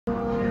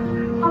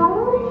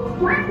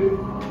Incoming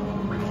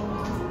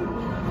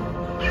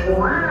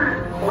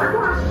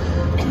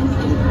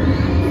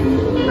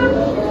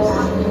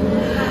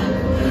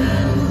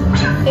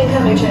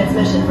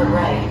transmission from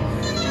Ray.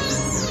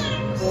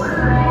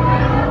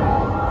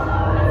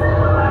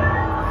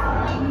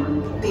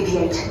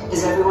 BB-8,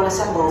 is everyone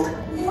assembled?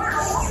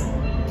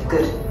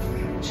 Good.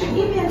 Shouldn't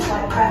you be in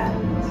flight prep?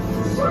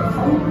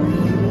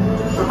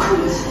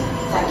 Recruits,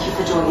 thank you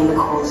for joining the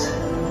cause.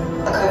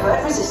 A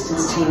covert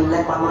resistance team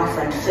led by my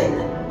friend Finn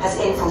has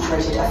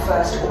infiltrated a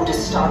First Order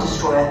Star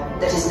Destroyer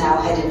that is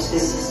now headed to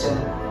this system.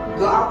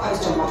 Your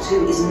outpost on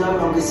Batuu is no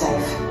longer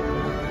safe.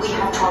 We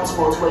have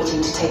transports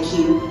waiting to take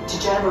you to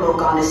General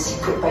Organa's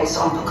secret base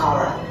on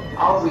Pakara.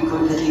 I'll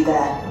regroup with you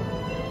there.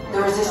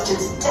 The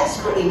Resistance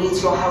desperately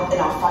needs your help in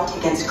our fight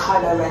against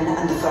Kylo Ren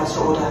and the First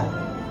Order.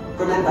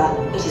 Remember,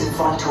 it is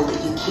vital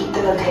that you keep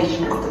the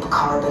location of the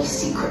Pakara base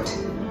secret.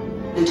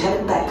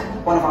 Lieutenant Beck,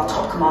 one of our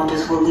top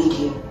commanders, will lead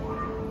you.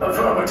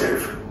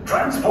 Affirmative.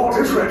 Transport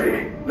is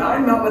ready.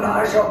 9-Num and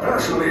I shall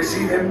personally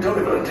see them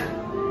delivered.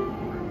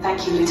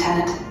 Thank you,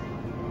 Lieutenant.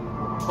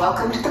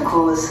 Welcome to the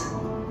cause.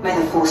 May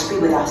the Force be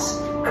with us.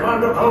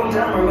 Commander Poe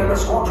Dameron and a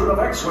squadron of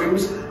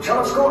X-Wings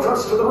shall escort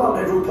us to the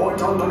rendezvous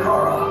point on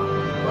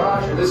Pakara.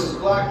 Roger, this is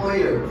Black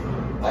Leader.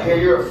 I hear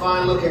you're a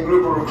fine-looking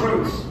group of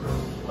recruits.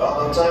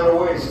 Well, no time to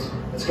waste.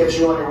 Let's get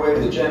you on your way to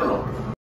the General.